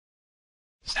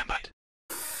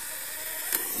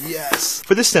Yes!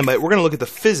 For this STEMbite, we're going to look at the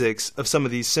physics of some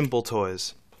of these simple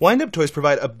toys. Wind-up toys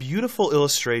provide a beautiful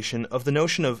illustration of the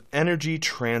notion of energy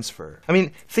transfer. I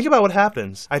mean, think about what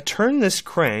happens. I turn this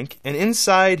crank, and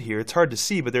inside here, it's hard to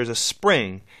see, but there's a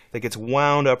spring that gets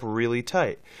wound up really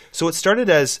tight. So what started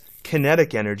as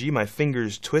kinetic energy, my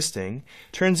fingers twisting,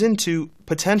 turns into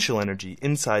potential energy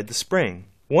inside the spring.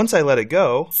 Once I let it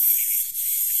go,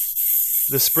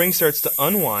 the spring starts to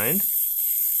unwind,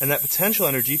 and that potential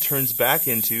energy turns back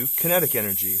into kinetic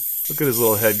energy. Look at his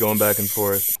little head going back and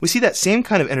forth. We see that same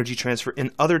kind of energy transfer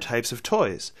in other types of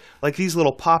toys, like these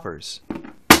little poppers.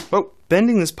 Oh,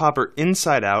 bending this popper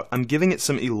inside out, I'm giving it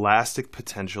some elastic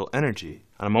potential energy.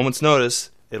 On a moment's notice,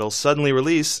 it'll suddenly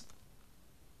release.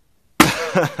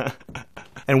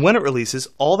 And when it releases,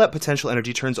 all that potential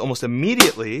energy turns almost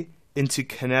immediately into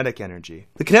kinetic energy.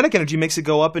 The kinetic energy makes it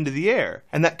go up into the air,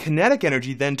 and that kinetic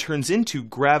energy then turns into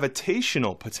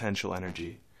gravitational potential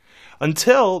energy.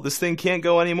 Until this thing can't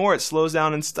go anymore, it slows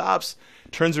down and stops,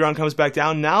 turns around, comes back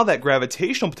down. Now that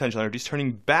gravitational potential energy is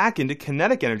turning back into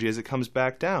kinetic energy as it comes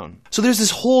back down. So there's this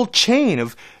whole chain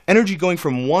of energy going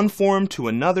from one form to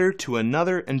another,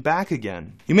 and back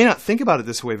again. You may not think about it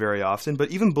this way very often,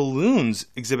 but even balloons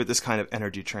exhibit this kind of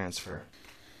energy transfer.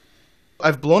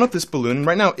 I've blown up this balloon, and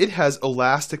right now it has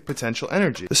elastic potential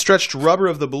energy. The stretched rubber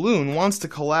of the balloon wants to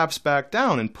collapse back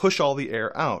down and push all the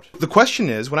air out. The question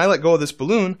is, when I let go of this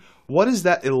balloon, what does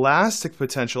that elastic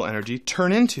potential energy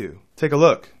turn into? Take a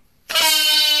look.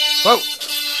 Whoa!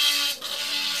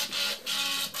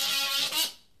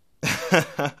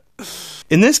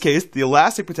 In this case, the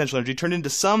elastic potential energy turned into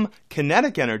some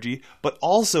kinetic energy, but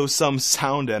also some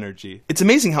sound energy. It's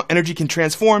amazing how energy can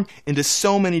transform into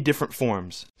so many different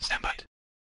forms. STEMbite.